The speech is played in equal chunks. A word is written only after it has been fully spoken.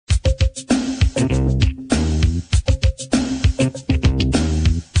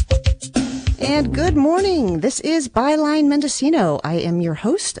Good morning. This is Byline Mendocino. I am your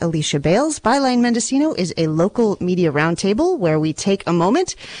host, Alicia Bales. Byline Mendocino is a local media roundtable where we take a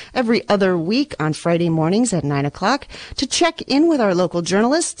moment every other week on Friday mornings at 9 o'clock to check in with our local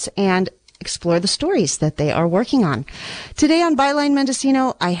journalists and explore the stories that they are working on. Today on Byline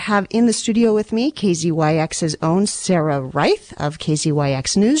Mendocino, I have in the studio with me KZYX's own Sarah Reith of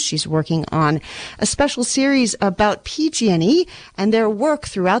KZYX News. She's working on a special series about PG&E and their work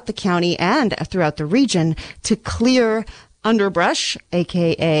throughout the county and throughout the region to clear underbrush,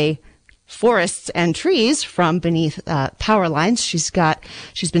 aka forests and trees, from beneath power lines. She's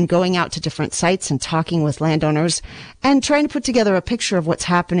been going out to different sites and talking with landowners and trying to put together a picture of what's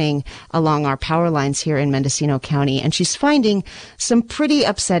happening along our power lines here in Mendocino County. And she's finding some pretty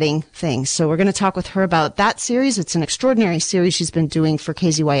upsetting things. So we're going to talk with her about that series. It's an extraordinary series she's been doing for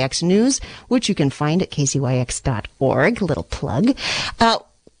KZYX News, which you can find at kzyx.org. Little plug.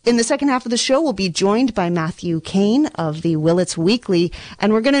 In the second half of the show, we'll be joined by Matthew Kane of the Willits Weekly,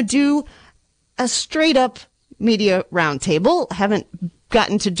 and we're going to do a straight-up media roundtable. Haven't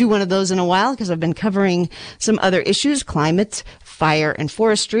gotten to do one of those in a while because I've been covering some other issues, climate, fire, and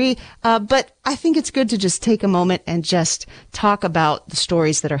forestry. But I think it's good to just take a moment and just talk about the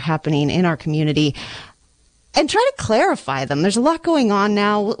stories that are happening in our community and try to clarify them. There's a lot going on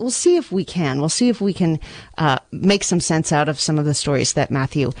now. We'll see if we can. We'll see if we can make some sense out of some of the stories that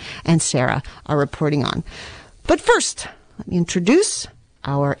Matthew and Sarah are reporting on. But first, let me introduce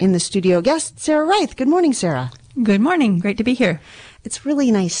our in-the-studio guest, Sarah Reith. Good morning, Sarah. Good morning. Great to be here. It's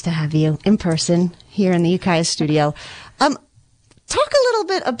really nice to have you in person here in the Ukiah studio. Talk a little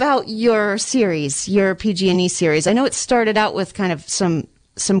bit about your series, your PG&E series. I know it started out with kind of some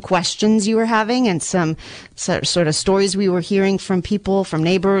questions you were having and some sort of stories we were hearing from people, from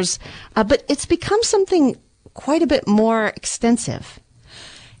neighbors, but it's become something quite a bit more extensive.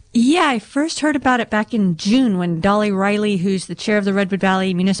 Yeah, I first heard about it back in June when Dolly Riley, who's the chair of the Redwood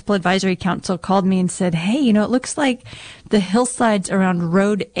Valley Municipal Advisory Council, called me and said, hey, it looks like the hillsides around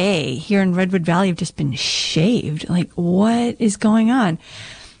Road A here in Redwood Valley have just been shaved. Like, what is going on?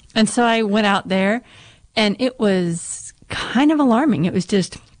 And so I went out there, and it was kind of alarming. It was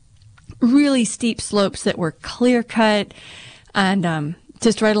just really steep slopes that were clear cut and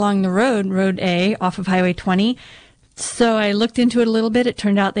just right along the Road A off of Highway 20. So I looked into it a little bit. It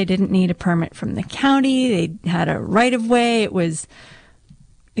turned out they didn't need a permit from the county. They had a right of way. It was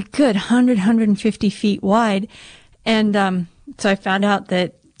a good 150 feet wide. And so I found out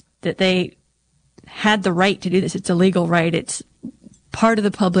that they had the right to do this. It's a legal right. It's part of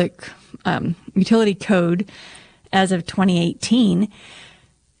the public utility code as of 2018.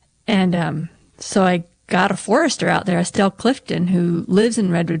 And so I got a forester out there, Estelle Clifton, who lives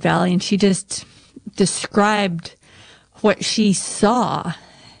in Redwood Valley, and she just described what she saw.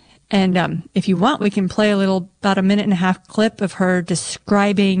 And if you want, we can play about a minute and a half clip of her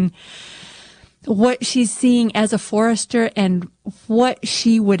describing what she's seeing as a forester and what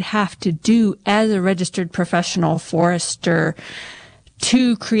she would have to do as a registered professional forester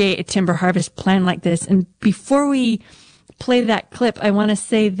to create a timber harvest plan like this. And before we play that clip, I want to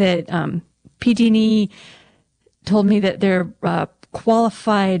say that PG&E told me that their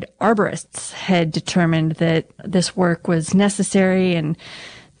qualified arborists had determined that this work was necessary and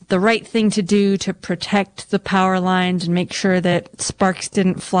the right thing to do to protect the power lines and make sure that sparks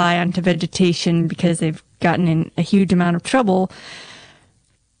didn't fly onto vegetation because they've gotten in a huge amount of trouble,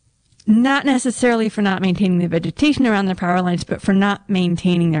 not necessarily for not maintaining the vegetation around their power lines, but for not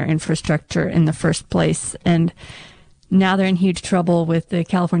maintaining their infrastructure in the first place. And now they're in huge trouble with the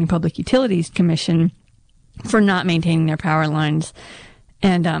California Public Utilities Commission for not maintaining their power lines.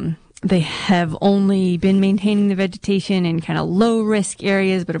 And they have only been maintaining the vegetation in kind of low-risk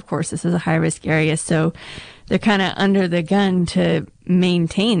areas, but of course this is a high-risk area, so they're kind of under the gun to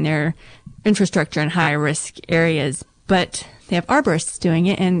maintain their infrastructure in high-risk areas. But they have arborists doing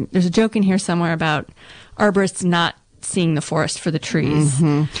it, and there's a joke in here somewhere about arborists not seeing the forest for the trees.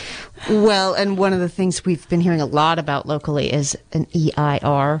 Mm-hmm. Well, and one of the things we've been hearing a lot about locally is an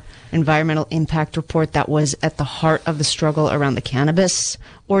EIR, Environmental Impact Report, that was at the heart of the struggle around the cannabis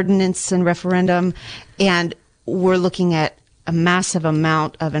ordinance and referendum. And we're looking at a massive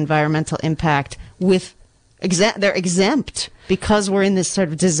amount of environmental impact with they're exempt because we're in this sort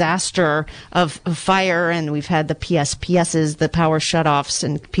of disaster of fire, and we've had the PSPSs, the power shutoffs,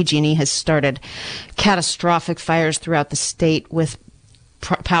 and PG&E has started catastrophic fires throughout the state with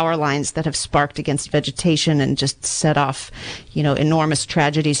power lines that have sparked against vegetation and just set off, enormous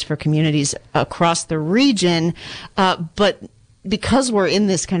tragedies for communities across the region. But because we're in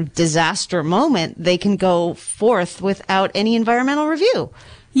this kind of disaster moment, they can go forth without any environmental review.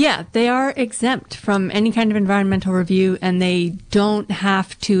 Yeah, they are exempt from any kind of environmental review, and they don't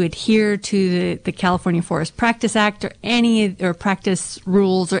have to adhere to the California Forest Practice Act or practice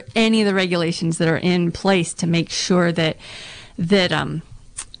rules or any of the regulations that are in place to make sure that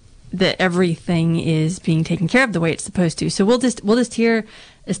everything is being taken care of the way it's supposed to. So we'll just hear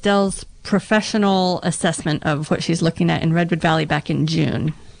Estelle's professional assessment of what she's looking at in Redwood Valley back in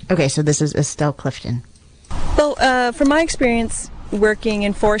June. Okay, so this is Estelle Clifton. Well, from my experience working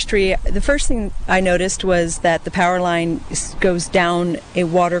in forestry, the first thing I noticed was that the power line goes down a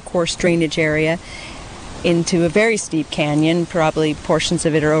watercourse drainage area into a very steep canyon. Probably portions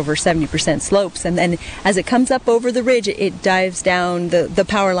of it are over 70% slopes, and then as it comes up over the ridge, it dives down. The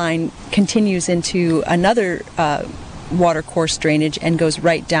power line continues into another watercourse drainage and goes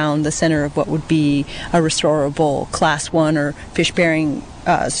right down the center of what would be a restorable Class 1 or fish-bearing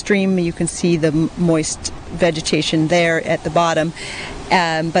stream. You can see the moist vegetation there at the bottom,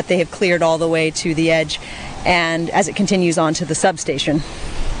 but they have cleared all the way to the edge, and as it continues on to the substation.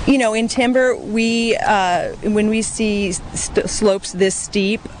 You know, in timber, when we see slopes this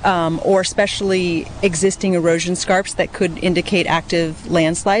steep, or especially existing erosion scarps that could indicate active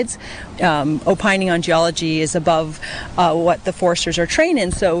landslides, opining on geology is above what the foresters are trained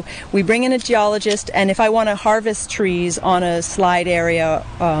in. So we bring in a geologist, and if I want to harvest trees on a slide area,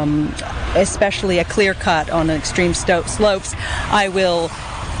 especially a clear cut on extreme slopes, I will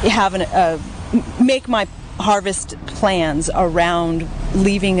have make my harvest plans around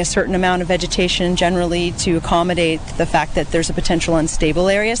leaving a certain amount of vegetation generally to accommodate the fact that there's a potential unstable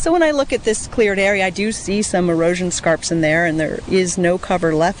area. So when I look at this cleared area, I do see some erosion scarps in there, and there is no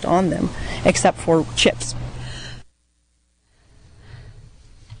cover left on them except for chips.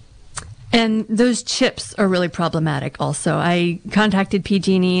 And those chips are really problematic also. I contacted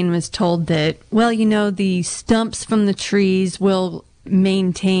PG&E and was told that, well, you know, the stumps from the trees will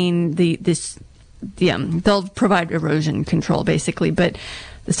maintain they'll provide erosion control basically, but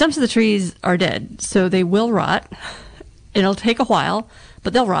the stumps of the trees are dead, so they will rot. It'll take a while,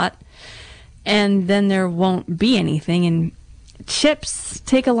 but they'll rot, and then there won't be anything. And chips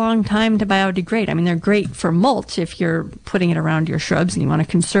take a long time to biodegrade. I mean, they're great for mulch if you're putting it around your shrubs and you want to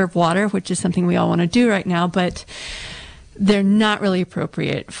conserve water, which is something we all want to do right now, but they're not really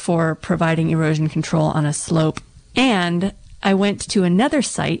appropriate for providing erosion control on a slope. And I went to another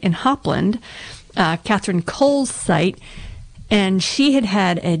site in Hopland, Catherine Cole's site, and she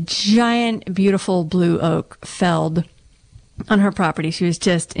had a giant, beautiful blue oak felled on her property. She was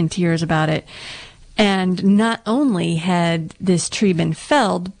just in tears about it. And not only had this tree been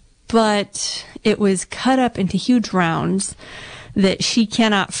felled, but it was cut up into huge rounds that she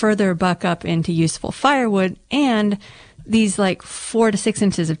cannot further buck up into useful firewood, and these like 4 to 6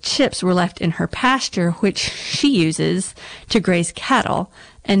 inches of chips were left in her pasture, which she uses to graze cattle.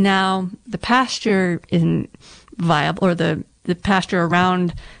 And now the pasture isn't viable, or the pasture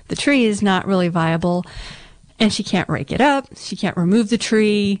around the tree is not really viable, and she can't rake it up. She can't remove the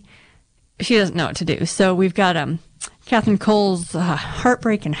tree. She doesn't know what to do. So we've got Catherine Cole's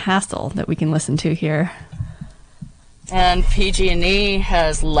heartbreak and hassle that we can listen to here. And PG&E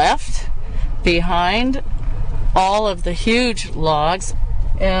has left behind all of the huge logs.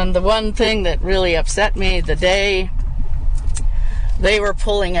 And the one thing that really upset me, the day they were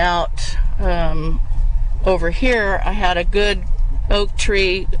pulling out over here, I had a good oak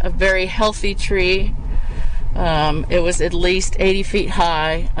tree, a very healthy tree. It was at least 80 feet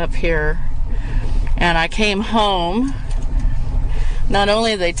high up here. And I came home. Not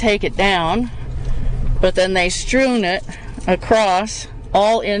only did they take it down, but then they strewn it across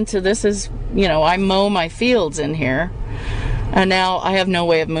all into, this is, you know, I mow my fields in here. And now I have no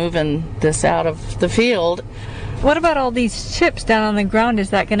way of moving this out of the field. What about all these chips down on the ground? Is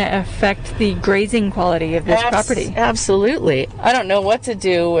that going to affect the grazing quality of this property? Absolutely. I don't know what to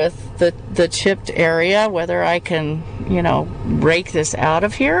do with the chipped area, whether I can, you know, rake this out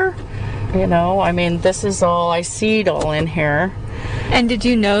of here. You know, I mean, this is all, I seed all in here. And did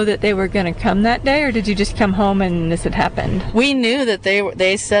you know that they were going to come that day, or did you just come home and this had happened? We knew that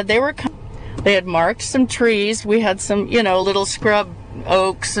they said they were coming. They had marked some trees. We had some, you know, little scrub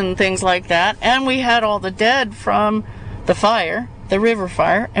oaks and things like that. And we had all the dead from the fire, the river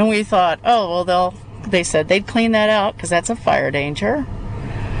fire. And we thought, oh, well, they said they'd clean that out because that's a fire danger.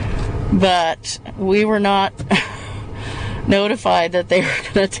 But we were not notified that they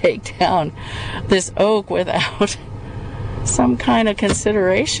were going to take down this oak without some kind of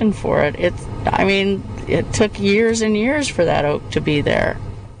consideration for it. It took years and years for that oak to be there.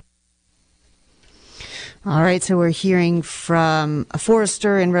 All right, so we're hearing from a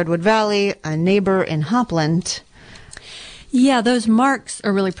forester in Redwood Valley, a neighbor in Hopland. Yeah, those marks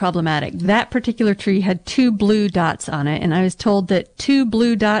are really problematic. That particular tree had 2 blue dots on it, and I was told that 2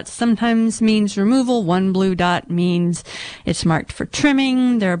 blue dots sometimes means removal. 1 blue dot means it's marked for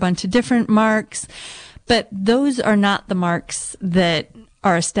trimming. There are a bunch of different marks, but those are not the marks that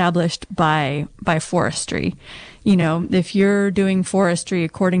are established by forestry. You know, if you're doing forestry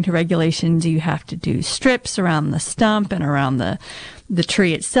according to regulations, you have to do strips around the stump and around the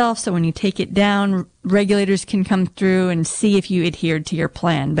tree itself. So when you take it down, regulators can come through and see if you adhered to your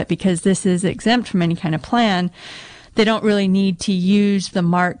plan. But because this is exempt from any kind of plan, they don't really need to use the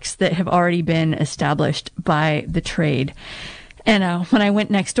marks that have already been established by the trade. And when I went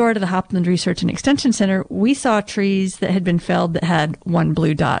next door to the Hopland Research and Extension Center, we saw trees that had been felled that had 1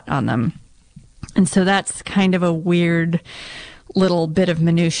 blue dot on them. And so that's kind of a weird little bit of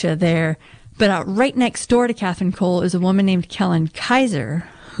minutia there. But right next door to Catherine Cole is a woman named Kellen Kaiser,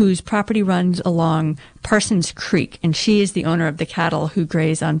 whose property runs along Parsons Creek, and she is the owner of the cattle who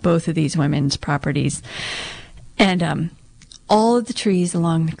graze on both of these women's properties. And all of the trees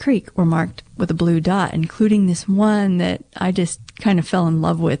along the creek were marked with a blue dot, including this one that I just kind of fell in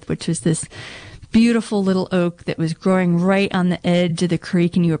love with, which was this beautiful little oak that was growing right on the edge of the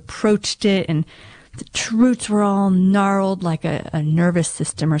creek, and you approached it, and the roots were all gnarled like a nervous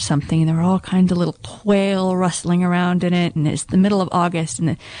system or something, and there were all kinds of little quail rustling around in it, and it's the middle of August, and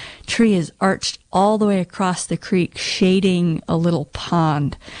the tree is arched all the way across the creek, shading a little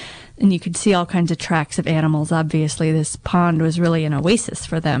pond. And you could see all kinds of tracks of animals. Obviously, this pond was really an oasis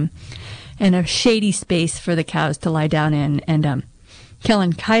for them, and a shady space for the cows to lie down in. And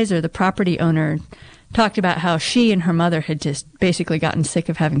Kellen Kaiser, the property owner, talked about how she and her mother had just basically gotten sick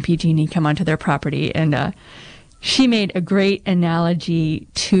of having PG&E come onto their property. And she made a great analogy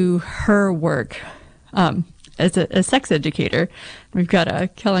to her work as a sex educator. We've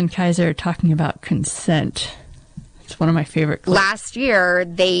got Kellen Kaiser talking about consent. It's one of my favorite clips. Last year,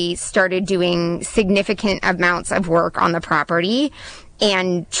 they started doing significant amounts of work on the property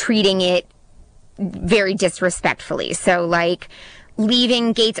and treating it very disrespectfully. So, like,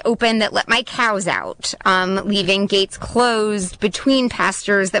 leaving gates open that let my cows out, leaving gates closed between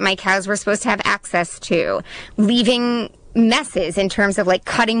pastures that my cows were supposed to have access to, leaving messes in terms of like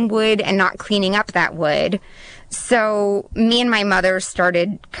cutting wood and not cleaning up that wood. So me and my mother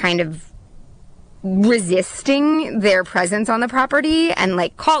started kind of resisting their presence on the property and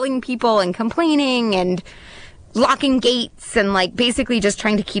like calling people and complaining and locking gates and like basically just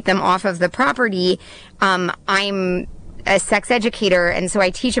trying to keep them off of the property. I'm a sex educator, and so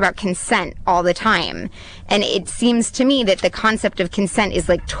I teach about consent all the time. And it seems to me that the concept of consent is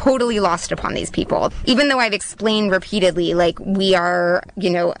like totally lost upon these people. Even though I've explained repeatedly, like, we are,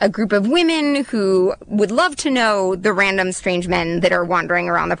 you know, a group of women who would love to know the random strange men that are wandering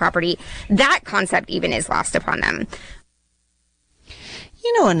around the property, that concept even is lost upon them.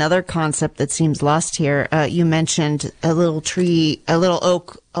 You know, another concept that seems lost here, you mentioned a little tree, a little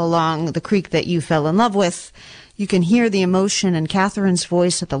oak along the creek that you fell in love with. You can hear the emotion in Catherine's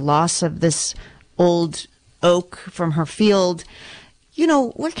voice at the loss of this old oak from her field. You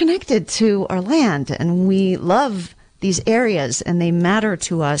know, we're connected to our land, and we love these areas, and they matter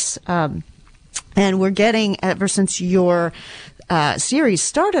to us. And we're getting, ever since your series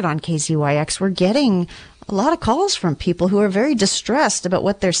started on KZYX, we're getting a lot of calls from people who are very distressed about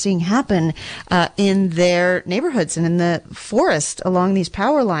what they're seeing happen in their neighborhoods and in the forest along these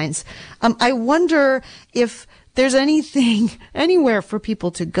power lines. I wonder if there's anything anywhere for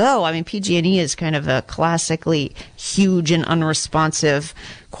people to go. I mean, PG&E is kind of a classically huge and unresponsive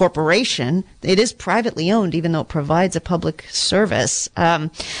corporation. It is privately owned, even though it provides a public service.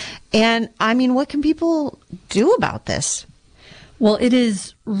 And I mean, what can people do about this? Well, it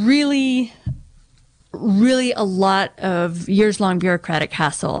is really a lot of years-long bureaucratic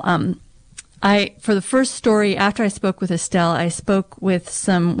hassle. For the first story, after I spoke with Estelle, I spoke with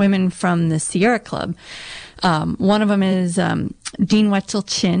some women from the Sierra Club. One of them is Dean Wetzel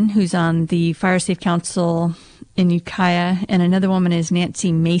Chin, who's on the Fire Safe Council in Ukiah, and another woman is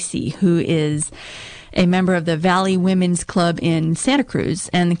Nancy Macy, who is a member of the Valley Women's Club in Santa Cruz.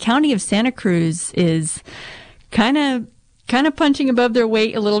 And the county of Santa Cruz is kind of punching above their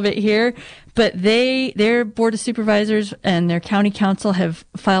weight a little bit here, but their board of supervisors and their county council have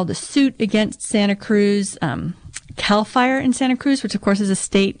filed a suit against Santa Cruz. CAL FIRE in Santa Cruz, which of course is a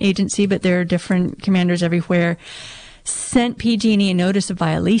state agency, but there are different commanders everywhere, sent PG&E a notice of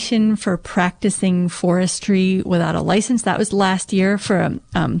violation for practicing forestry without a license. That was last year. For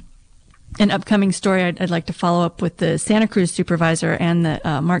an upcoming story, I'd like to follow up with the Santa Cruz supervisor and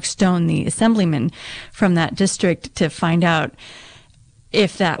the Mark Stone, the assemblyman from that district, to find out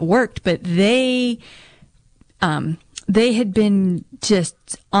if that worked. But they they had been just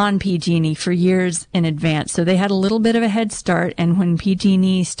on PG&E for years in advance. So they had a little bit of a head start. And when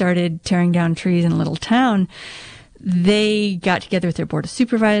PG&E started tearing down trees in a little town, they got together with their board of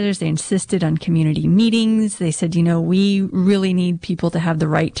supervisors. They insisted on community meetings. They said, we really need people to have the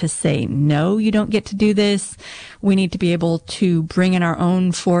right to say, no, you don't get to do this. We need to be able to bring in our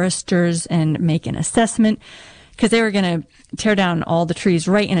own foresters and make an assessment, because they were going to tear down all the trees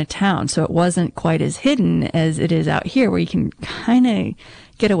right in a town. So it wasn't quite as hidden as it is out here, where you can kind of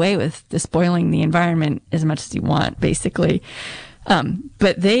get away with despoiling the environment as much as you want, basically.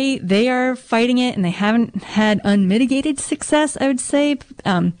 But they are fighting it, and they haven't had unmitigated success, I would say.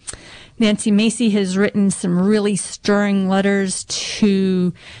 Nancy Macy has written some really stirring letters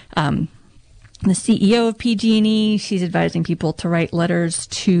to the CEO of PG&E. She's advising people to write letters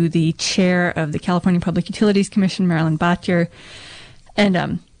to the chair of the California Public Utilities Commission, Marilyn Bottier.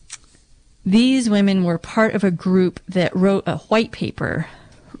 And these women were part of a group that wrote a white paper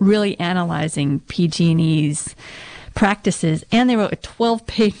really analyzing PG&E's practices, and they wrote a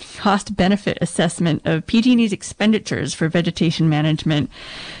 12-page cost-benefit assessment of PG&E's expenditures for vegetation management.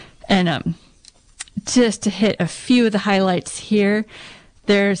 And just to hit a few of the highlights here,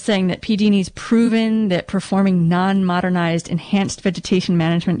 they're saying that PG&E's proven that performing non-modernized enhanced vegetation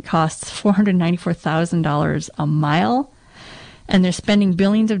management costs $494,000 a mile, and they're spending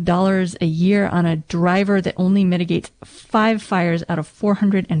billions of dollars a year on a driver that only mitigates 5 fires out of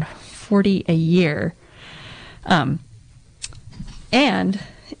 440 a year. And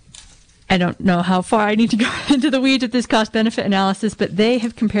I don't know how far I need to go into the weeds with this cost-benefit analysis, but they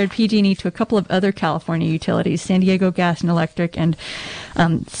have compared PG&E to a couple of other California utilities, San Diego Gas and Electric and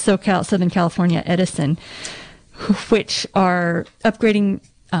Southern California Edison, which are upgrading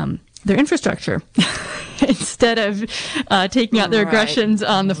their infrastructure instead of taking out their aggressions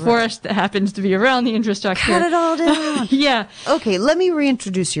on the forest that happens to be around the infrastructure. Cut it all down. Yeah. Okay, let me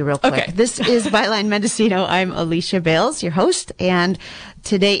reintroduce you real quick. Okay. This is Byline Mendocino. I'm Alicia Bales, your host, and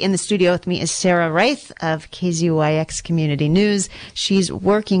today in the studio with me is Sarah Reith of KZYX Community News. She's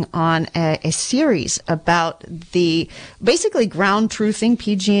working on a series about the basically ground truthing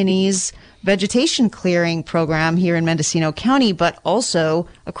PG&E's vegetation clearing program here in Mendocino County, but also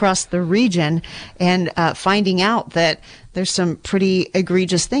across the region, and finding out that there's some pretty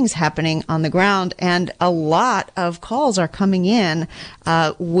egregious things happening on the ground. And a lot of calls are coming in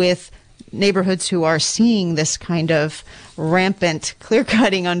with neighborhoods who are seeing this kind of rampant clear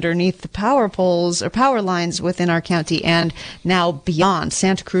cutting underneath the power poles or power lines within our county and now beyond.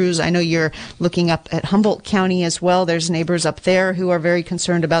 Santa Cruz, I know you're looking up at Humboldt County as well. There's neighbors up there who are very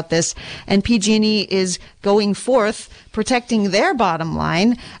concerned about this. And PG&E is going forth protecting their bottom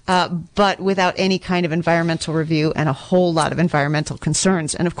line, but without any kind of environmental review and a whole lot of environmental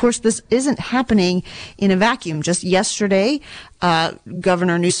concerns. And of course, this isn't happening in a vacuum. Just yesterday,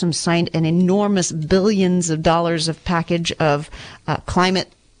 Governor Newsom signed an enormous billions of dollars of package of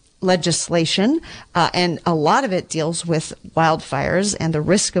climate legislation, and a lot of it deals with wildfires and the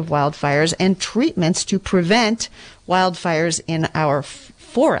risk of wildfires and treatments to prevent wildfires in our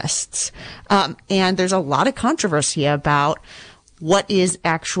forests. And there's a lot of controversy about what is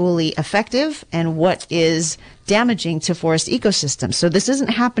actually effective and what is damaging to forest ecosystems. So this isn't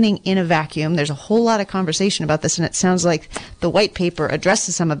happening in a vacuum. There's a whole lot of conversation about this, and it sounds like the white paper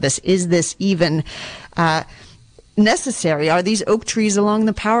addresses some of this. Is this even necessary? Are these oak trees along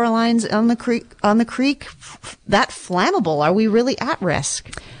the power lines on the creek that flammable? Are we really at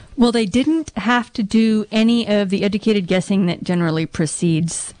risk? Well, they didn't have to do any of the educated guessing that generally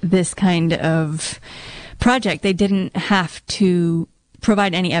precedes this kind of project. They didn't have to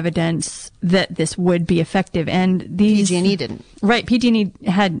provide any evidence that this would be effective. And these PG&E didn't. Right. PG&E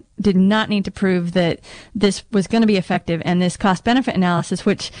did not need to prove that this was going to be effective. And this cost-benefit analysis,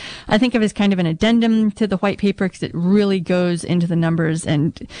 which I think of as kind of an addendum to the white paper, because it really goes into the numbers,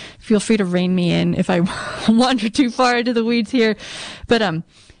 and feel free to rein me in if I wander too far into the weeds here. But,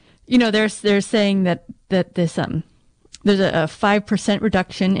 they're saying that this, there's a 5%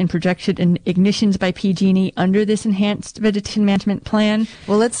 reduction in projected ignitions by PG&E under this enhanced vegetation management plan.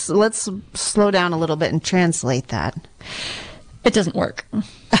 Well, let's slow down a little bit and translate that. It doesn't work.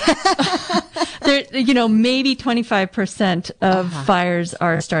 Maybe 25% of fires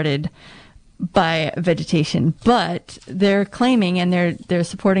are started by vegetation, but they're claiming, and they're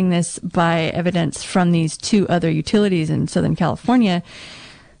supporting this by evidence from these two other utilities in Southern California,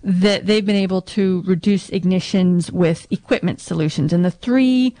 that they've been able to reduce ignitions with equipment solutions. And the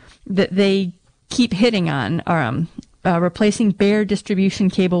three that they keep hitting on are replacing bare distribution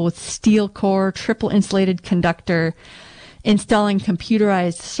cable with steel core, triple insulated conductor, installing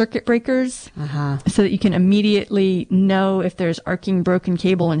computerized circuit breakers so that you can immediately know if there's arcing broken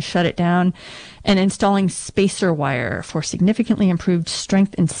cable and shut it down, and installing spacer wire for significantly improved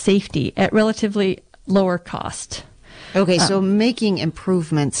strength and safety at relatively lower cost. Okay, so making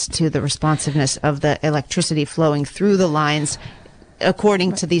improvements to the responsiveness of the electricity flowing through the lines,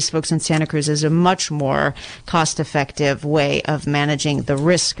 according to these folks in Santa Cruz, is a much more cost-effective way of managing the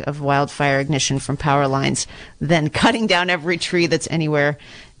risk of wildfire ignition from power lines than cutting down every tree that's anywhere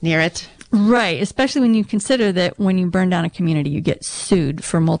near it. Right, especially when you consider that when you burn down a community, you get sued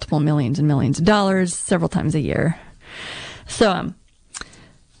for multiple millions and millions of dollars several times a year. So,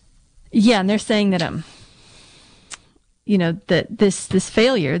 yeah, and they're saying that, that this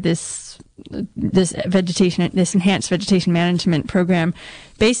failure, this enhanced vegetation management program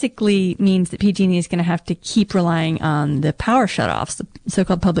basically means that PG&E is going to have to keep relying on the power shutoffs, the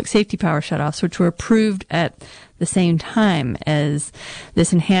so-called public safety power shutoffs, which were approved at the same time as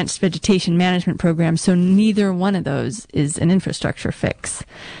this enhanced vegetation management program. So neither one of those is an infrastructure fix.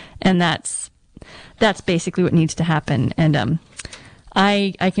 And that's basically what needs to happen. And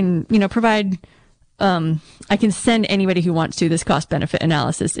I can, provide I can send anybody who wants to this cost-benefit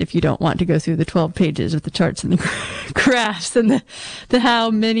analysis if you don't want to go through the 12 pages with the charts and the graphs and the how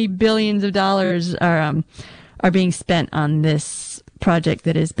many billions of dollars are being spent on this project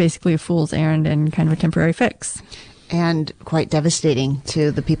that is basically a fool's errand and kind of a temporary fix. And quite devastating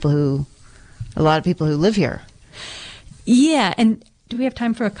to a lot of people who live here. Yeah, and do we have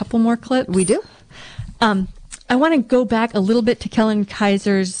time for a couple more clips? We do. I want to go back a little bit to Kellen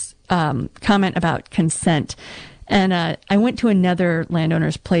Kaiser's comment about consent. And I went to another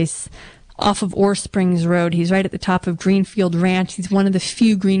landowner's place off of Ore Springs Road. He's right at the top of Greenfield Ranch. He's one of the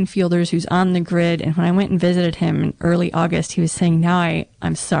few Greenfielders who's on the grid. And when I went and visited him in early August, he was saying, now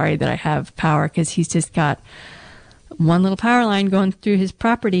I'm sorry that I have power, because he's just got one little power line going through his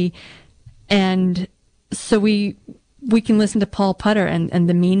property. And so we can listen to Paul Putter and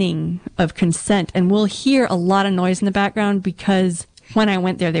the meaning of consent. And we'll hear a lot of noise in the background because when I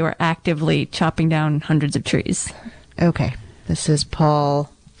went there, they were actively chopping down hundreds of trees. Okay. This is Paul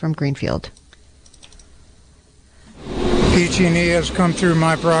from Greenfield. PG&E has come through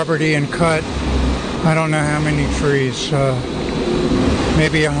my property and cut, I don't know how many trees,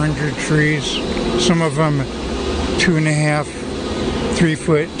 maybe 100 trees. Some of them 2.5,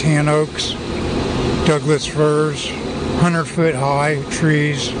 3-foot tan oaks, Douglas firs, 100-foot high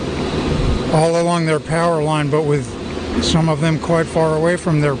trees, all along their power line, but with some of them quite far away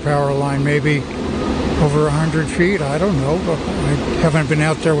from their power line, maybe over 100 feet. I don't know. I haven't been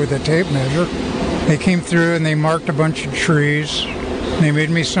out there with a tape measure. They came through and they marked a bunch of trees. They made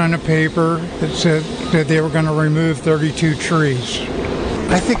me sign a paper that said that they were going to remove 32 trees.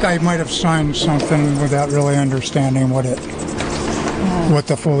 I think I might have signed something without really understanding what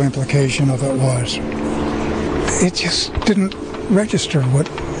the full implication of it was. It just didn't register what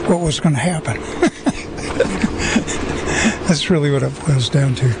was going to happen. That's really what it boils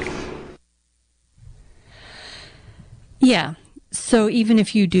down to. Yeah. So even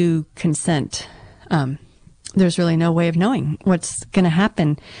if you do consent, there's really no way of knowing what's going to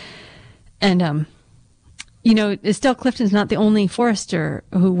happen. And, Estelle Clifton's not the only forester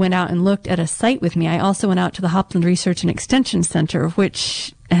who went out and looked at a site with me. I also went out to the Hopland Research and Extension Center,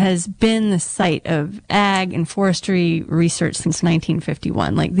 which has been the site of ag and forestry research since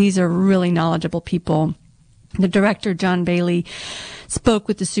 1951. Like, these are really knowledgeable people. The director, John Bailey, spoke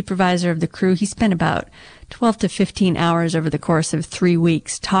with the supervisor of the crew. He spent about 12 to 15 hours over the course of 3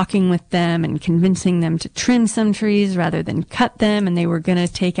 weeks talking with them and convincing them to trim some trees rather than cut them. And they were going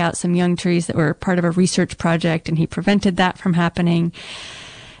to take out some young trees that were part of a research project, and he prevented that from happening.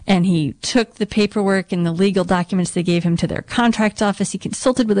 And he took the paperwork and the legal documents they gave him to their contracts office. He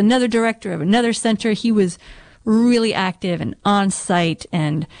consulted with another director of another center. He was really active and on site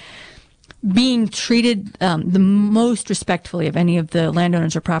and being treated the most respectfully of any of the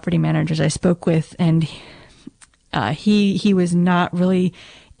landowners or property managers I spoke with. And he was not really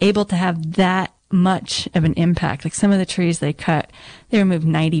able to have that much of an impact. Like, some of the trees they cut, they removed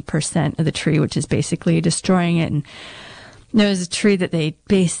 90% of the tree, which is basically destroying it. And there was a tree that a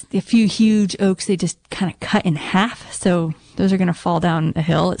few huge oaks, they just kind of cut in half. So those are going to fall down a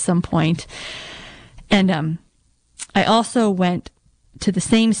hill at some point. And I also went to the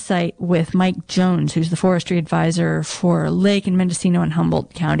same site with Mike Jones, who's the forestry advisor for Lake and Mendocino and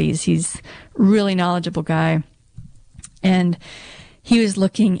Humboldt counties. He's a really knowledgeable guy. And he was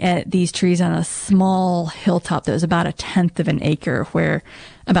looking at these trees on a small hilltop that was about 1/10 of an acre, where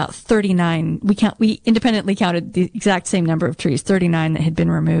about 39, we independently counted the exact same number of trees, 39 that had been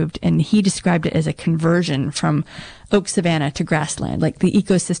removed. And he described it as a conversion from oak savanna to grassland. Like the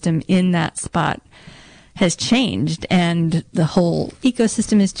ecosystem in that spot has changed, and the whole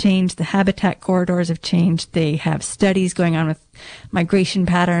ecosystem has changed. The habitat corridors have changed. They have studies going on with migration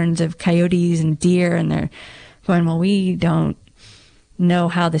patterns of coyotes and deer, and they're going, well, we don't know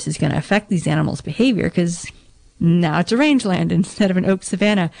how this is going to affect these animals' behavior because now it's a rangeland instead of an oak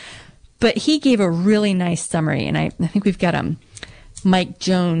savanna. But he gave a really nice summary, and I think we've got Mike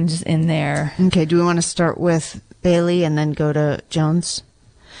Jones in there. Okay, do we want to start with Bailey and then go to Jones?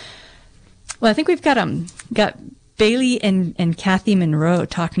 Well, I think we've got Bailey and Kathy Monroe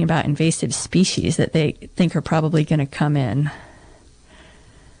talking about invasive species that they think are probably going to come in.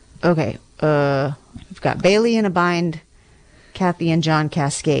 Okay, we've got Bailey in a bind, Kathy and John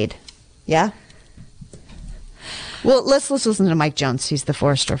Cascade. Yeah? Well, let's listen to Mike Jones. He's the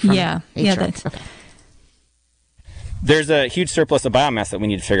forester from HR. Yeah, that's okay. There's a huge surplus of biomass that we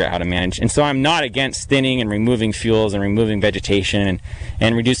need to figure out how to manage. And so I'm not against thinning and removing fuels and removing vegetation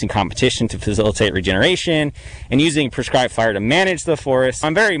and reducing competition to facilitate regeneration and using prescribed fire to manage the forest.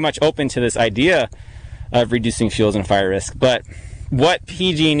 I'm very much open to this idea of reducing fuels and fire risk. But what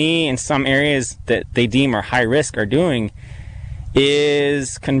PG&E in some areas that they deem are high risk are doing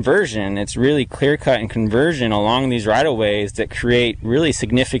is conversion. It's really clear-cut and conversion along these right-of-ways that create really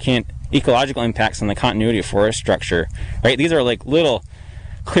significant ecological impacts on the continuity of forest structure, right? These are like little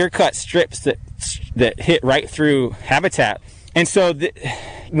clear-cut strips that hit right through habitat. And so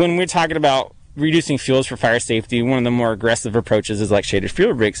when we're talking about reducing fuels for fire safety, one of the more aggressive approaches is like shaded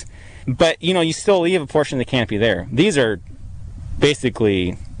fuel breaks. But, you still leave a portion of the canopy there. These are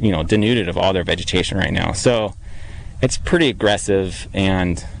basically, denuded of all their vegetation right now. So it's pretty aggressive,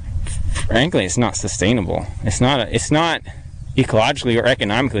 and frankly, it's not sustainable. It's not ecologically or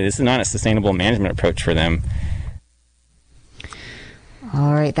economically, this is not a sustainable management approach for them.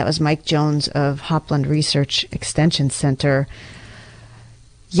 All right, that was Mike Jones of Hopland Research Extension Center.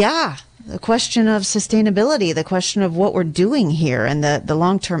 Yeah, the question of sustainability, the question of what we're doing here and the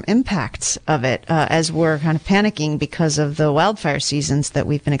long-term impacts of it as we're kind of panicking because of the wildfire seasons that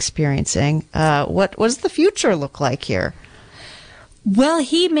we've been experiencing. What does the future look like here? Well,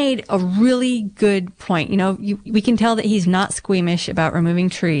 he made a really good point. We can tell that he's not squeamish about removing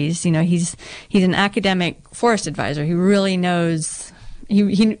trees. He's an academic forest advisor. He really knows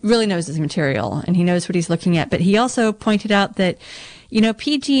he really knows his material, and he knows what he's looking at. But he also pointed out that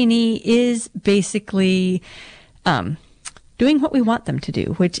PG&E is basically doing what we want them to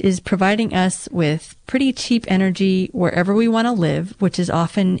do, which is providing us with pretty cheap energy wherever we want to live, which is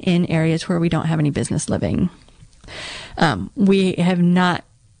often in areas where we don't have any business living. We have not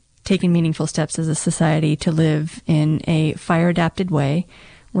taken meaningful steps as a society to live in a fire-adapted way.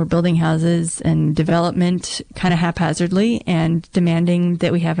 We're building houses and development kind of haphazardly and demanding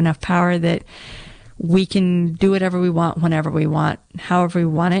that we have enough power that we can do whatever we want, whenever we want, however we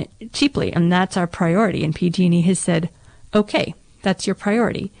want it, cheaply. And that's our priority. And PG&E has said, okay, that's your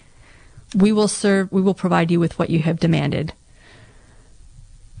priority. We will provide you with what you have demanded.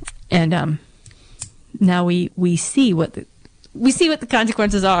 And now we see what the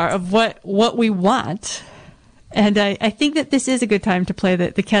consequences are of what we want. And I think that this is a good time to play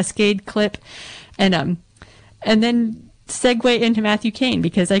the Cascade clip and then segue into Matthew Kane,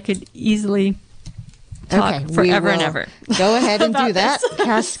 because I could easily talk forever and ever. Go ahead and do that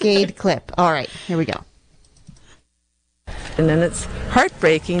Cascade clip. All right, here we go. And then it's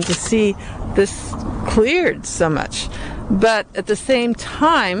heartbreaking to see this cleared so much. But at the same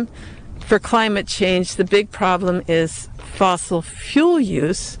time, for climate change, the big problem is fossil fuel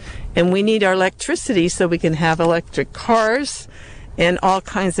use, and we need our electricity so we can have electric cars and all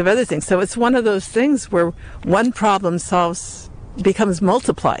kinds of other things. So it's one of those things where one problem becomes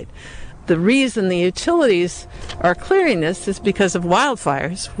multiplied. The reason the utilities are clearing this is because of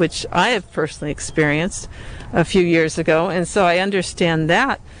wildfires, which I have personally experienced a few years ago, and so I understand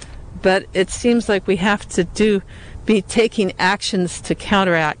that. But it seems like we have to be taking actions to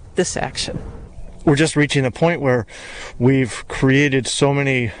counteract this action. We're just reaching a point where we've created so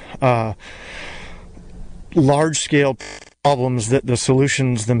many large-scale problems that the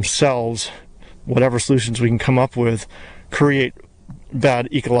solutions themselves, whatever solutions we can come up with, create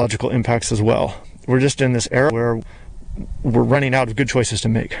bad ecological impacts as well. We're just in this era where we're running out of good choices to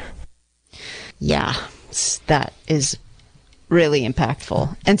make. Yeah, that is really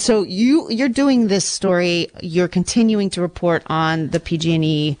impactful. And so you're doing this story, you're continuing to report on the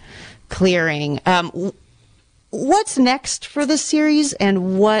PG&E clearing. what's next for this series,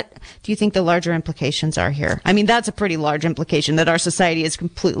 and what do you think the larger implications are here? I mean, that's a pretty large implication, that our society is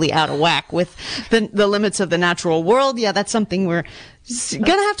completely out of whack with the limits of the natural world. Yeah, that's something we're going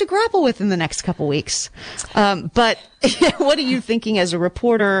to have to grapple with in the next couple weeks. But what are you thinking as a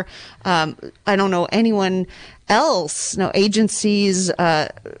reporter? I don't know anyone else, no agencies,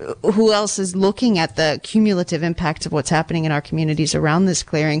 who else is looking at the cumulative impact of what's happening in our communities around this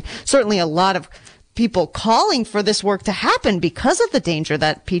clearing? Certainly a lot of people calling for this work to happen because of the danger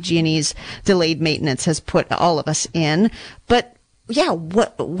that PG&E's delayed maintenance has put all of us in. But yeah,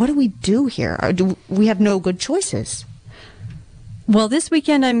 what do we do here? Or do we have no good choices? Well, this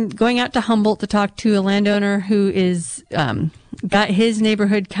weekend I'm going out to Humboldt to talk to a landowner who is got his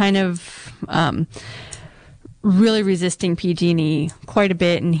neighborhood kind of really resisting PG&E quite a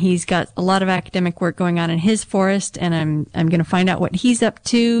bit, and he's got a lot of academic work going on in his forest, and I'm going to find out what he's up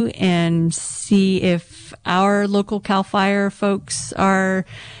to and see if our local CAL FIRE folks are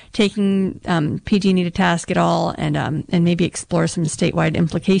taking PG&E to task at all, and maybe explore some statewide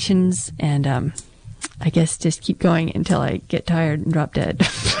implications, and I guess just keep going until I get tired and drop dead.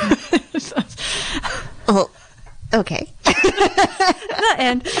 Oh, okay.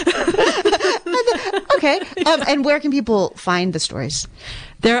 And okay. And where can people find the stories?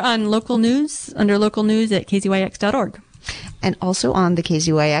 They're on local news, under local news at kzyx.org. And also on the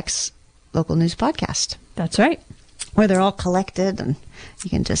KZYX Local News Podcast. That's right. Where they're all collected, and you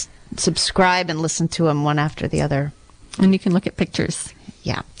can just subscribe and listen to them one after the other. And you can look at pictures.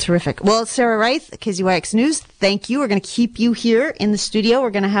 Yeah, terrific. Well, Sarah Reith, KZYX News, thank you. We're going to keep you here in the studio.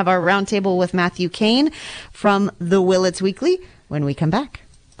 We're going to have our roundtable with Matthew Kane from the Willits Weekly when we come back.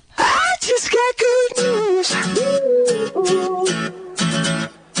 I just got good news.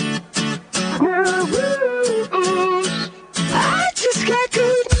 I just got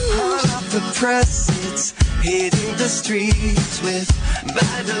good news. Hot off the press, it's hitting the streets with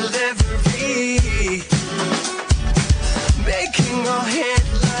my delivery. Making all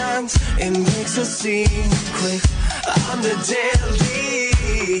headlines, it makes us seem quick on the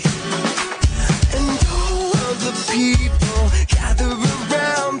daily. And all of the people gather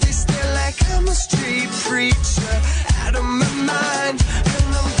around, they stare like I'm a street preacher, out of my mind.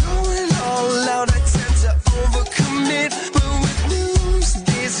 And I'm going all out, I tend to overcommit, but with news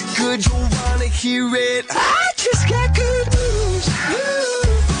this good, you'll wanna hear it. I just got good news.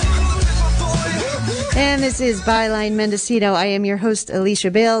 And this is Byline Mendocino. I am your host,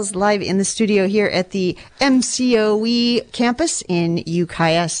 Alicia Bales, live in the studio here at the MCOE campus in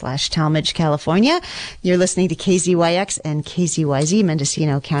Ukiah/Talmadge, California. You're listening to KZYX and KZYZ,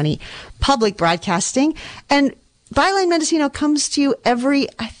 Mendocino County Public Broadcasting. And Byline Mendocino comes to you I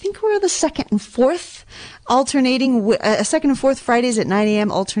think we're the second and fourth Fridays at 9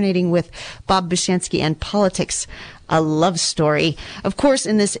 a.m., alternating with Bob Bushansky and Politics, a love story. Of course,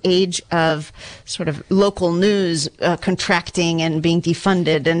 in this age of sort of local news contracting and being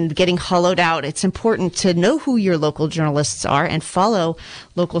defunded and getting hollowed out, it's important to know who your local journalists are and follow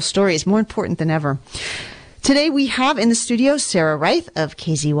local stories, more important than ever. Today we have in the studio Sarah Reith of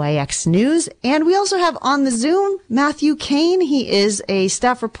KZYX News, and we also have on the Zoom Matthew Kane. He is a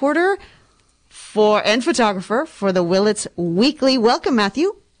staff reporter and photographer for the Willits Weekly. Welcome,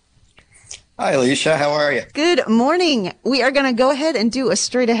 Matthew. Hi, Alicia. How are you? Good morning. We are going to go ahead and do a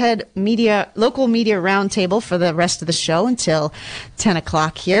straight-ahead local media roundtable for the rest of the show until 10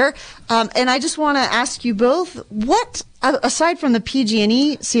 o'clock here. And I just want to ask you both, what, aside from the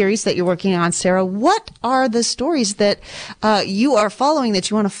PG&E series that you're working on, Sarah, what are the stories that you are following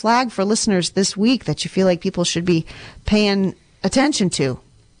that you want to flag for listeners this week that you feel like people should be paying attention to?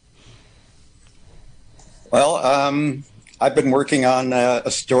 Well, I've been working on a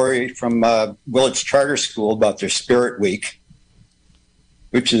story from Willits Charter School about their Spirit Week,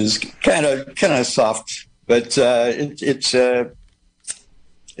 which is kind of soft, but it's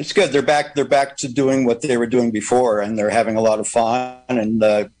good. They're back to doing what they were doing before, and they're having a lot of fun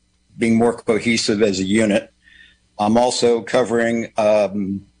and being more cohesive as a unit. I'm also covering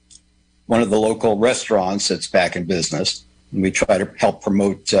one of the local restaurants that's back in business, and we try to help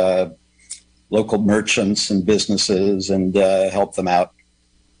promote local merchants and businesses and help them out.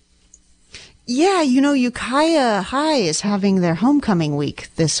 Yeah, Ukiah High is having their homecoming week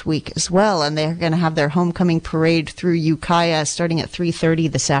this week as well, and they're going to have their homecoming parade through Ukiah starting at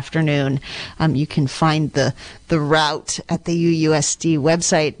 3:30 this afternoon. You can find the route at the UUSD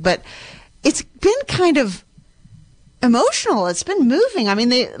website, but it's been kind of emotional. It's been moving. I mean,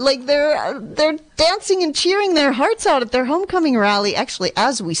 they're dancing and cheering their hearts out at their homecoming rally, actually,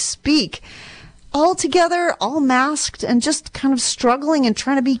 as we speak. All together, all masked, and just kind of struggling and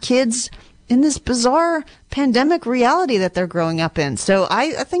trying to be kids in this bizarre pandemic reality that they're growing up in. So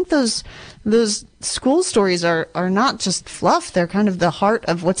I think those school stories are not just fluff. They're kind of the heart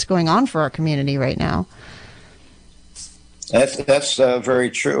of what's going on for our community right now. That's very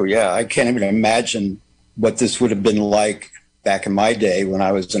true. Yeah, I can't even imagine what this would have been like back in my day when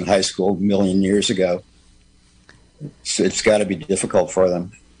I was in high school a million years ago. So it's got to be difficult for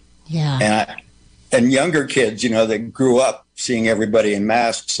them. Yeah. And younger kids, that grew up seeing everybody in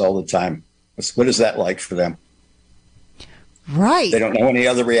masks all the time. What is that like for them? Right. They don't know any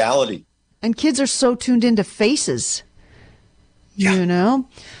other reality. And kids are so tuned into faces,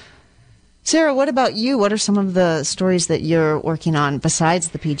 Sarah, what about you? What are some of the stories that you're working on besides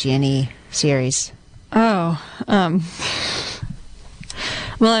the PG&E series? Well,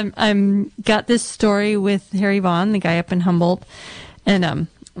 I'm got this story with Harry Vaughn, the guy up in Humboldt, and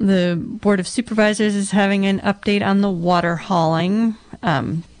the Board of Supervisors is having an update on the water hauling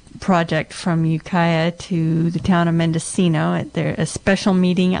project from Ukiah to the town of Mendocino at a special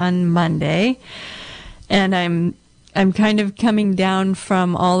meeting on Monday. And I'm kind of coming down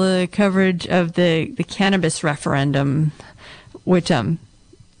from all the coverage of the cannabis referendum, which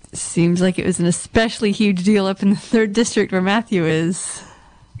seems like it was an especially huge deal up in the 3rd District where Matthew is.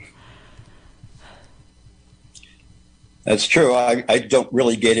 That's true. I don't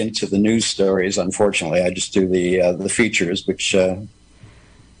really get into the news stories, unfortunately. I just do the features, which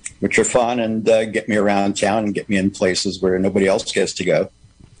are fun and get me around town and get me in places where nobody else gets to go.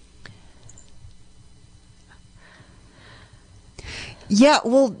 Yeah,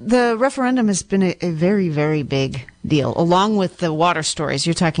 well, the referendum has been a very, very big deal, along with the water stories.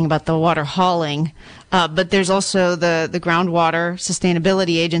 You're talking about the water hauling, but there's also the Groundwater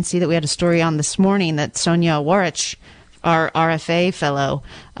Sustainability Agency that we had a story on this morning that Sonia Warich, our RFA fellow,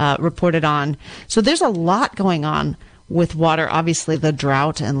 reported on. So there's a lot going on with water, obviously the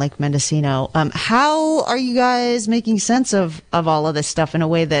drought in Lake Mendocino. How are you guys making sense of all of this stuff in a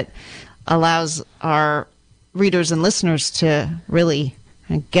way that allows our readers and listeners to really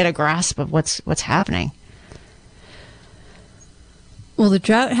get a grasp of what's happening? Well, the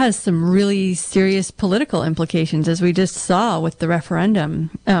drought has some really serious political implications, as we just saw with the referendum.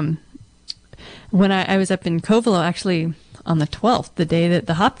 When I was up in Covelo, actually on the 12th, the day that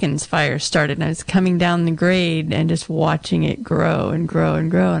the Hopkins fire started, and I was coming down the grade and just watching it grow and grow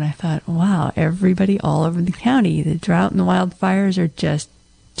and grow. And I thought, wow, everybody all over the county, the drought and the wildfires are just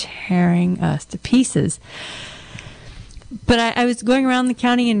tearing us to pieces. But I was going around the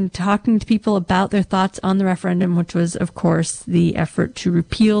county and talking to people about their thoughts on the referendum, which was, of course, the effort to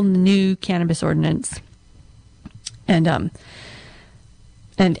repeal the new cannabis ordinance and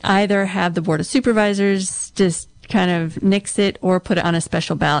either have the Board of Supervisors just kind of nix it or put it on a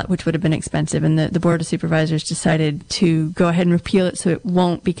special ballot, which would have been expensive. And the Board of Supervisors decided to go ahead and repeal it so it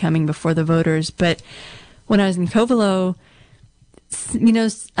won't be coming before the voters. But when I was in Covelo,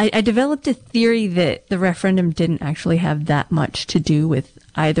 I developed a theory that the referendum didn't actually have that much to do with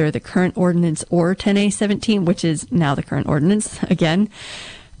either the current ordinance or 10A17, which is now the current ordinance again.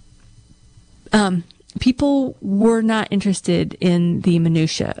 People were not interested in the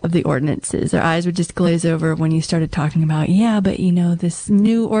minutia of the ordinances. Their eyes would just glaze over when you started talking about, but this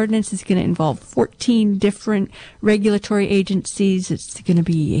new ordinance is going to involve 14 different regulatory agencies. It's going to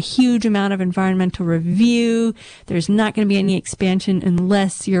be a huge amount of environmental review. There's not going to be any expansion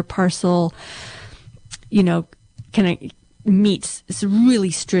unless your parcel, kind of meets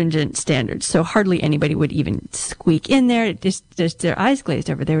really stringent standards. So hardly anybody would even squeak in there. It just their eyes glazed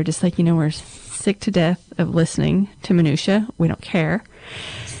over. They were just like, we're sick to death of listening to minutia. We don't care.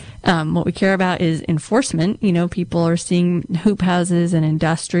 What we care about is enforcement. People are seeing hoop houses and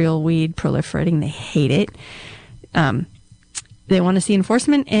industrial weed proliferating. They hate it. They want to see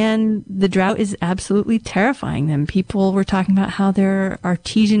enforcement, and the drought is absolutely terrifying them. People were talking about how there are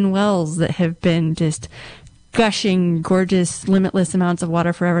artesian wells that have been just gushing gorgeous, limitless amounts of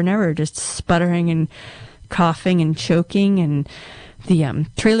water forever and ever, just sputtering and coughing and choking. And the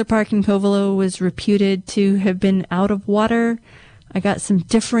trailer park in Covelo was reputed to have been out of water. I got some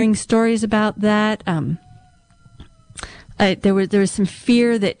differing stories about that. There was some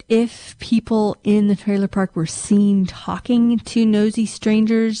fear that if people in the trailer park were seen talking to nosy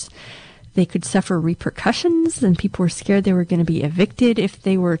strangers, they could suffer repercussions, and people were scared they were going to be evicted if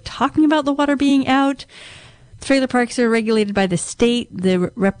they were talking about the water being out. Trailer parks are regulated by the state.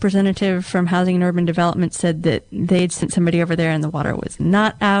 The representative from Housing and Urban Development said that they had sent somebody over there and the water was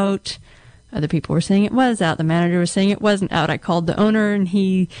not out. Other people were saying it was out. The manager was saying it wasn't out. I called the owner and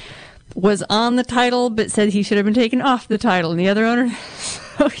he was on the title but said he should have been taken off the title. And the other owner,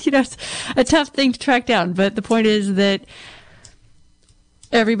 so, it's a tough thing to track down. But the point is that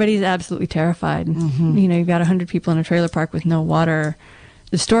Everybody's absolutely terrified. You know, you've got 100 people in a trailer park with no water.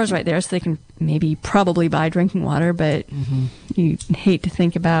 The store's right there, so they can probably buy drinking water, but you hate to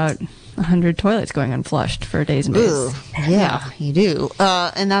think about 100 toilets going unflushed for days and days. Ooh, yeah, you do.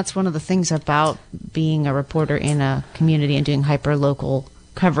 And that's one of the things about being a reporter in a community and doing hyper-local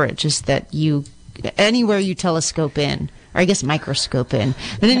coverage is that anywhere you telescope in, or I guess microscope in,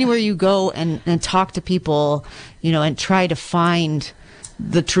 but anywhere you go and talk to people, you know, and try to find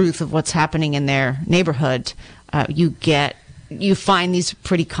the truth of what's happening in their neighborhood, you find these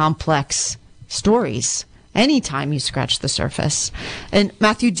pretty complex stories anytime you scratch the surface. And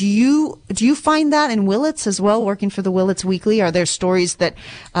Matthew, do you find that in Willits as well, working for the Willits Weekly? Are there stories that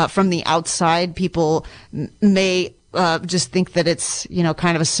from the outside people may just think that it's, you know,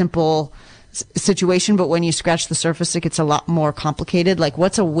 kind of a simple situation, but when you scratch the surface, it gets a lot more complicated? Like,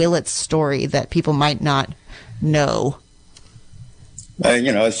 what's a Willits story that people might not know?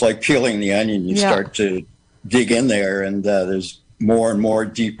 You know, it's like peeling the onion. You start to dig in there, and there's more and more,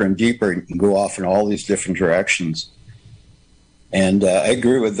 deeper and deeper. You can go off in all these different directions. And I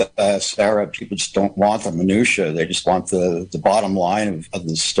agree with Sarah. People just don't want the minutia. They just want the bottom line of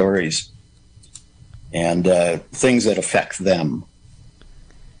the stories and things that affect them.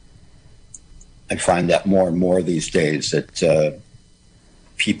 I find that more and more these days, that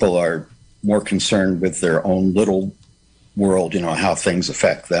people are more concerned with their own little world, you know, how things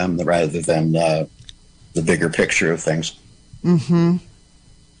affect them, rather than the bigger picture of things. Mm-hmm.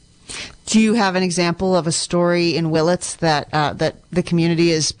 Do you have an example of a story in Willits that the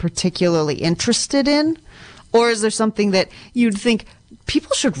community is particularly interested in? Or is there something that you'd think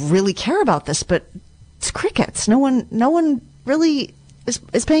people should really care about this, but it's crickets? No one really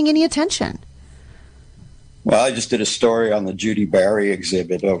is paying any attention. Well, I just did a story on the Judy Barry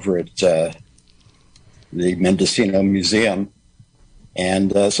exhibit over at the Mendocino Museum.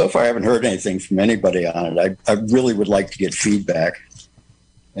 And so far, I haven't heard anything from anybody on it. I really would like to get feedback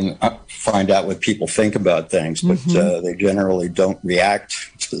and find out what people think about things, but they generally don't react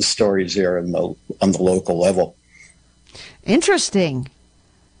to the stories here on the local level. Interesting.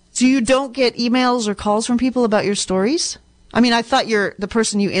 So you don't get emails or calls from people about your stories? I mean, I thought the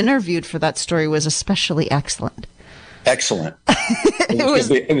person you interviewed for that story was especially excellent. Excellent. It was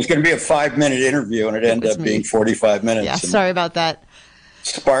going to be a 5-minute interview, and it ended up being 45 minutes. Yeah, sorry about that.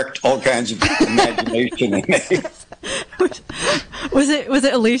 Sparked all kinds of imagination in me. Was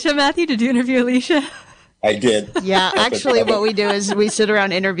it Alicia, Matthew? Did you interview Alicia? I did. Yeah, actually what we do is we sit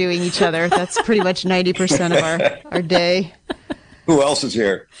around interviewing each other. That's pretty much 90% of our day. Who else is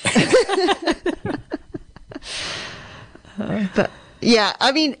here? But yeah,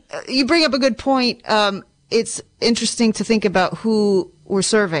 I mean, you bring up a good point. It's interesting to think about who we're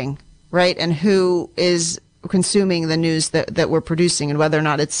serving, right? And who is consuming the news that we're producing, and whether or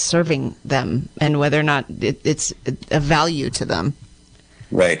not it's serving them, and whether or not it's a value to them.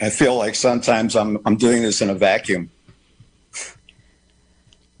 Right. I feel like sometimes I'm doing this in a vacuum.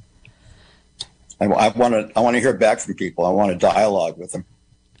 I want to hear back from people. I want to dialogue with them.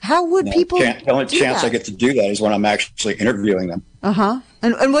 How would people? The only chance I get to do that is when I'm actually interviewing them.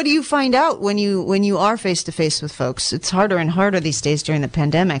 And what do you find out when you are face to face with folks? It's harder and harder these days during the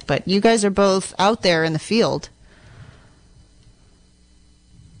pandemic, but you guys are both out there in the field.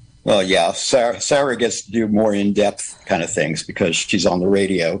 Well, yeah, Sarah gets to do more in-depth kind of things because she's on the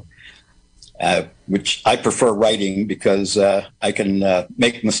radio, which I prefer writing because I can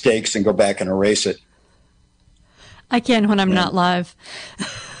make mistakes and go back and erase it. I can when I'm not live.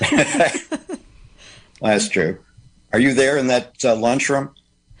 That's true. Are you there in that lunchroom?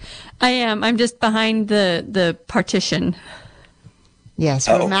 I am. I'm just behind the partition. Yes,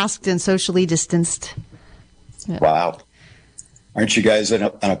 we're masked and socially distanced. Yeah. Wow. Aren't you guys in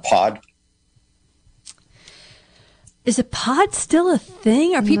a pod? Is a pod still a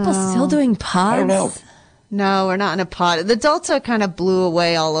thing? Are people still doing pods? I don't know. No, we're not in a pod. The Delta kind of blew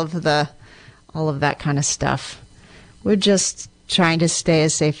away all of that kind of stuff. We're just trying to stay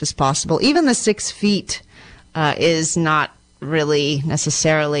as safe as possible. Even the 6 feet is not really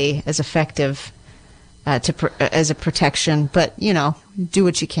necessarily as effective as a protection, but do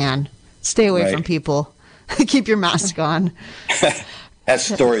what you can. Stay away from people. Keep your mask on. That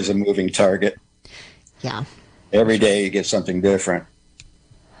story's a moving target. Yeah. Every day you get something different.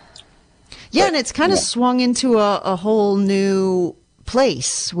 Yeah, and it's kind of swung into a whole new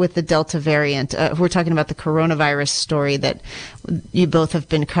place with the Delta variant. We're talking about the coronavirus story that you both have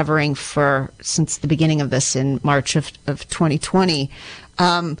been covering since the beginning of this in March of 2020.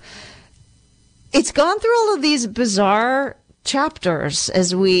 It's gone through all of these bizarre chapters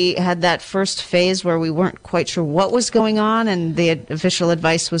as we had that first phase where we weren't quite sure what was going on, and the official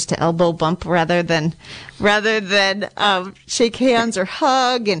advice was to elbow bump rather than shake hands or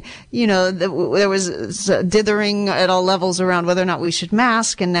hug. And there was dithering at all levels around whether or not we should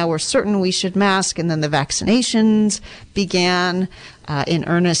mask, and now we're certain we should mask. And then the vaccinations began in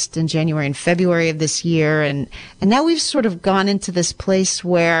earnest in January and February of this year, and now we've sort of gone into this place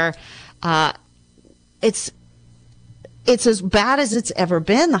where it's as bad as it's ever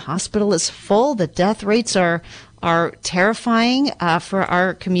been. The hospital is full. The death rates are terrifying for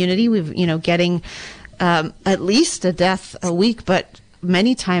our community. We've getting at least a death a week, but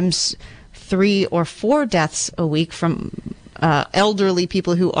many times 3 or 4 deaths a week from elderly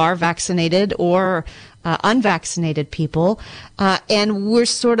people who are vaccinated or unvaccinated people, and we're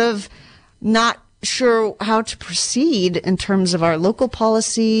sort of not sure how to proceed in terms of our local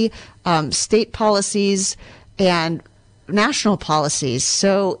policy, state policies, and national policies.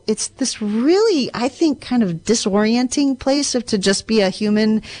 So it's this really, I think, kind of disorienting place to just be a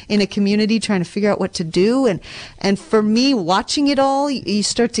human in a community trying to figure out what to do. And for me, watching it all, you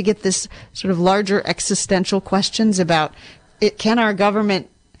start to get this sort of larger existential questions about can our government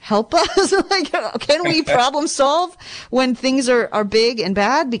help us? Like, can we problem solve when things are big and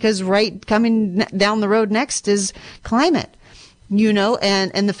bad? Because coming down the road next is climate.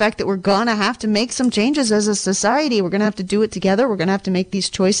 And the fact that we're going to have to make some changes as a society. We're going to have to do it together. We're going to have to make these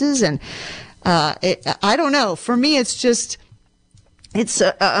choices. And I don't know. For me, I'm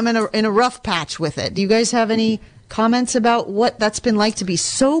in a rough patch with it. Do you guys have any comments about what that's been like to be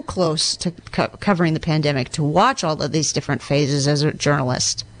so close to covering the pandemic, to watch all of these different phases as a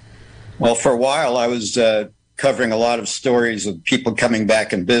journalist? Well, for a while, I was covering a lot of stories of people coming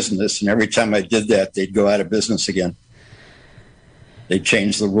back in business. And every time I did that, they'd go out of business again. They'd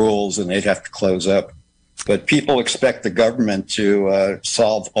change the rules and they'd have to close up. But people expect the government to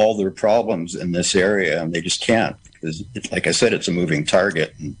solve all their problems in this area, and they just can't. Because, like I said, it's a moving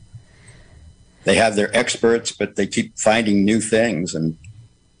target. And they have their experts, but they keep finding new things. And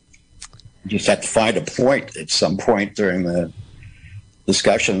you just have to find a point at some point during the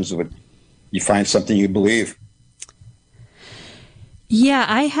discussions. You find something you believe. Yeah,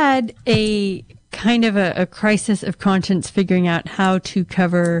 I had a kind of a crisis of conscience figuring out how to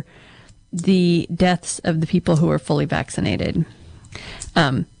cover the deaths of the people who are fully vaccinated.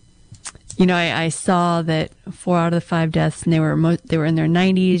 I saw that 4 out of the 5 deaths, and they were in their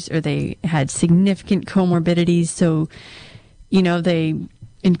 90s, or they had significant comorbidities. So, they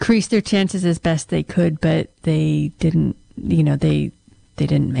increased their chances as best they could, but they didn't. They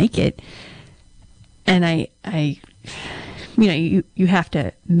didn't make it. And you have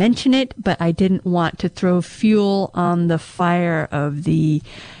to mention it, but I didn't want to throw fuel on the fire of the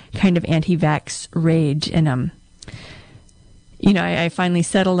kind of anti-vax rage. And, I finally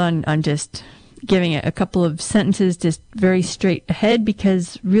settled on just giving it a couple of sentences just very straight ahead,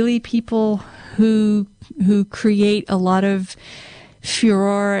 because really people who create a lot of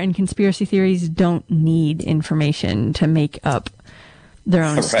furor and conspiracy theories don't need information to make up their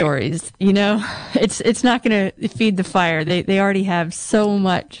own stories. It's not going to feed the fire. They already have so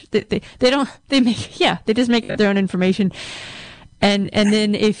much. They just make up their own information. And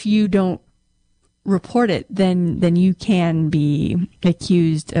then if you don't report it, then you can be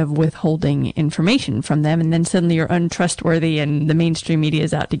accused of withholding information from them, and then suddenly you're untrustworthy and the mainstream media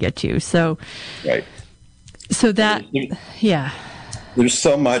is out to get you. So, right. So that, yeah. There's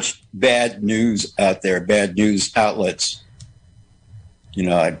so much bad news out there, bad news outlets.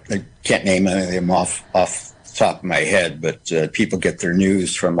 I can't name any of them off the top of my head, but people get their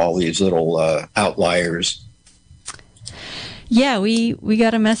news from all these little outliers. Yeah, we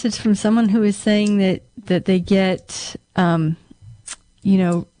got a message from someone who was saying that they get,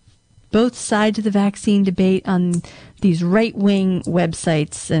 both sides of the vaccine debate on these right-wing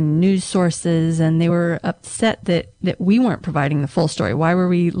websites and news sources, and they were upset that we weren't providing the full story. Why were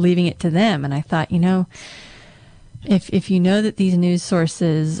we leaving it to them? And I thought, if you know that these news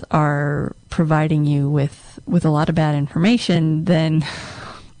sources are providing you with a lot of bad information, then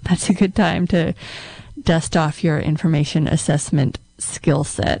that's a good time to dust off your information assessment skill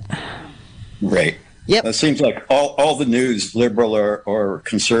set. Right. Yep. It seems like all the news, liberal or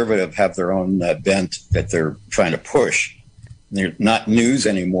conservative, have their own bent that they're trying to push. They're not news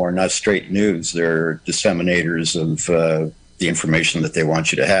anymore, not straight news. They're disseminators of the information that they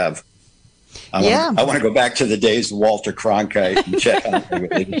want you to have. I want to go back to the days of Walter Cronkite and Chet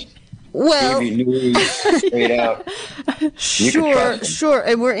Huntley. Well, TV news straight out. Sure.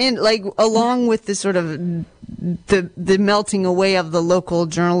 And we're in, like, along with the sort of the melting away of the local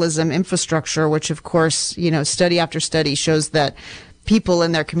journalism infrastructure, which of course, study after study shows that people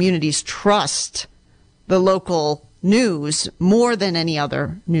in their communities trust the local news more than any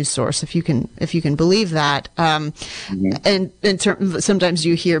other news source, if you can believe that. And sometimes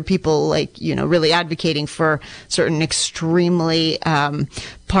you hear people really advocating for certain extremely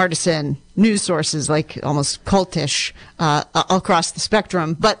partisan news sources, like almost cultish across the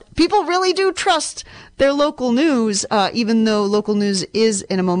spectrum. But people really do trust their local news, even though local news is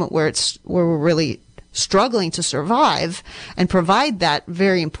in a moment where we're really struggling to survive and provide that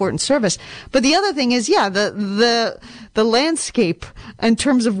very important service. But the other thing is, the landscape in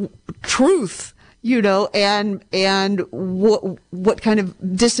terms of truth, and what kind of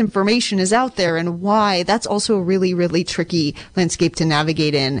disinformation is out there and why. That's also a really, really tricky landscape to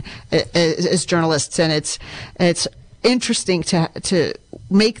navigate in as journalists. And it's interesting to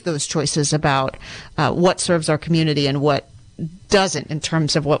make those choices about what serves our community and what doesn't, in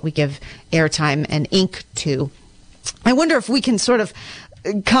terms of what we give airtime and ink to. I wonder if we can sort of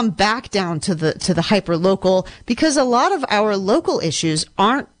come back down to the hyper local, because a lot of our local issues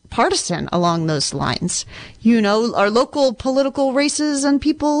aren't partisan along those lines. Our local political races and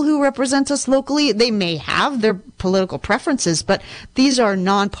people who represent us locally, they may have their political preferences, but these are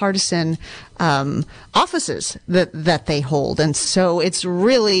nonpartisan offices that they hold. And so it's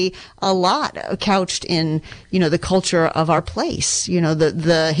really a lot couched in, the culture of our place,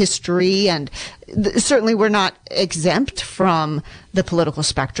 the history, and certainly we're not exempt from the political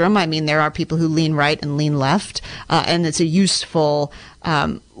spectrum. I mean, there are people who lean right and lean left, and it's a useful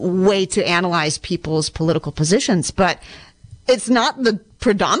way to analyze people's political positions, but it's not the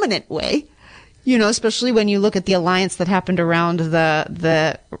predominant way, especially when you look at the alliance that happened around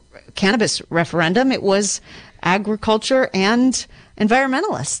the cannabis referendum. It was agriculture and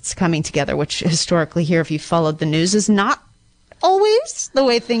environmentalists coming together, which historically here, if you followed the news, is not always the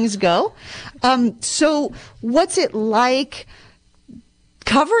way things go. So what's it like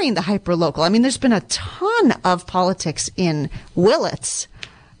covering the hyperlocal? I mean, there's been a ton of politics in Willits,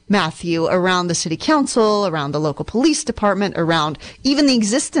 Matthew, around the city council, around the local police department, around even the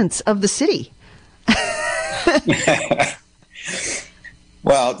existence of the city.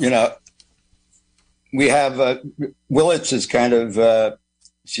 Well, we have Willits is kind of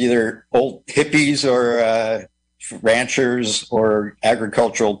it's either old hippies or ranchers or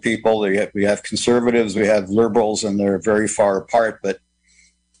agricultural people. We have conservatives, we have liberals, and they're very far apart. But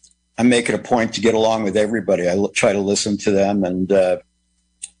I make it a point to get along with everybody. I try to listen to them, and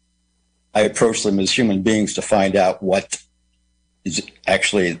I approach them as human beings to find out what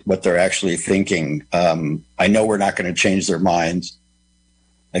they're actually thinking. I know we're not going to change their minds.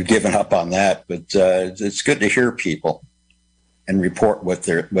 I've given up on that, but it's good to hear people and report what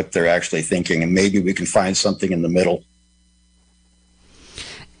they're actually thinking, and maybe we can find something in the middle.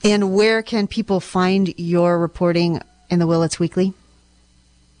 And where can people find your reporting in the Willits Weekly?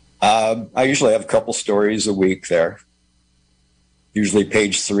 I usually have a couple stories a week there. Usually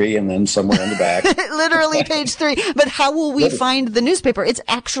page 3 and then somewhere in the back. Literally page 3. But how will we find the newspaper? It's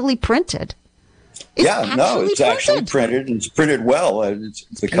actually printed. It's actually printed. It's printed well.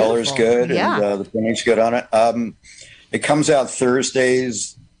 The color's good, and the printing's good on it. It comes out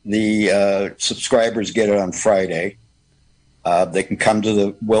Thursdays. The subscribers get it on Friday. They can come to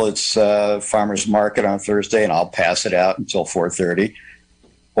the Willits Farmers Market on Thursday, and I'll pass it out until 4:30.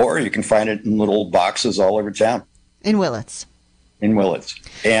 Or you can find it in little boxes all over town. In Willits. In Willits.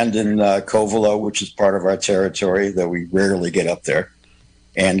 And in Covelo, which is part of our territory, though we rarely get up there,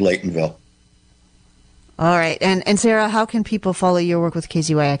 and Laytonville. All right. And Sarah, how can people follow your work with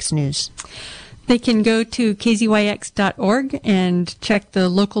KZYX News? They can go to kzyx.org and check the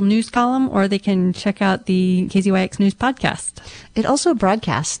local news column, or they can check out the KZYX News podcast. It also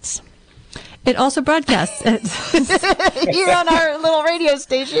broadcasts. It also broadcasts at here on our little radio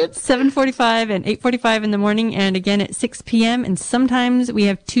station. 7:45 and 8:45 in the morning, and again at 6 p.m. And sometimes we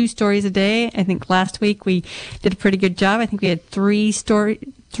have 2 stories a day. I think last week we did a pretty good job. I think we had 3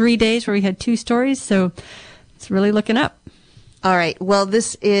 days where we had 2 stories. So it's really looking up. All right. Well,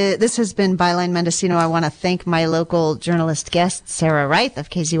 this has been Byline Mendocino. I want to thank my local journalist guests, Sarah Reith of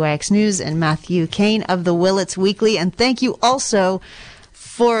KZYX News and Matthew Kane of the Willits Weekly. And thank you also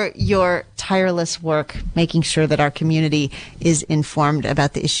for your tireless work making sure that our community is informed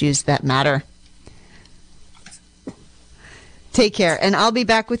about the issues that matter. Take care. And I'll be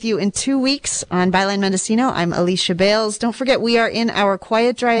back with you in 2 weeks on Byline Mendocino. I'm Alicia Bales. Don't forget, we are in our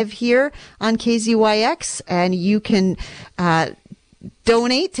quiet drive here on KZYX, and you can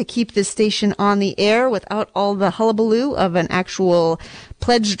donate to keep this station on the air without all the hullabaloo of an actual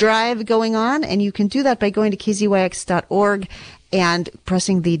pledge drive going on. And you can do that by going to kzyx.org and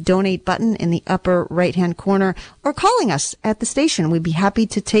pressing the donate button in the upper right-hand corner, or calling us at the station. We'd be happy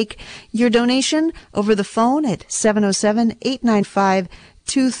to take your donation over the phone at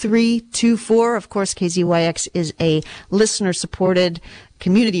 707-895-2324. Of course, KZYX is a listener-supported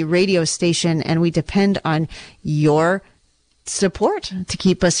community radio station, and we depend on your support to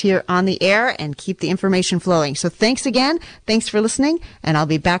keep us here on the air and keep the information flowing. So thanks again. Thanks for listening, and I'll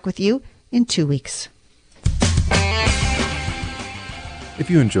be back with you in 2 weeks. If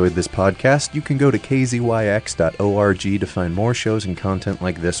you enjoyed this podcast, you can go to kzyx.org to find more shows and content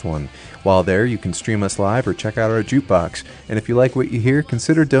like this one. While there, you can stream us live or check out our jukebox. And if you like what you hear,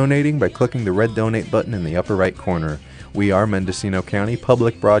 consider donating by clicking the red donate button in the upper right corner. We are Mendocino County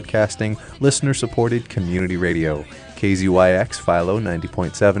Public Broadcasting, listener-supported community radio. KZYX, Philo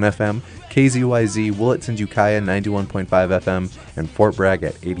 90.7 FM, KZYZ, Willits and Ukiah 91.5 FM, and Fort Bragg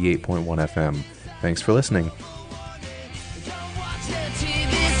at 88.1 FM. Thanks for listening.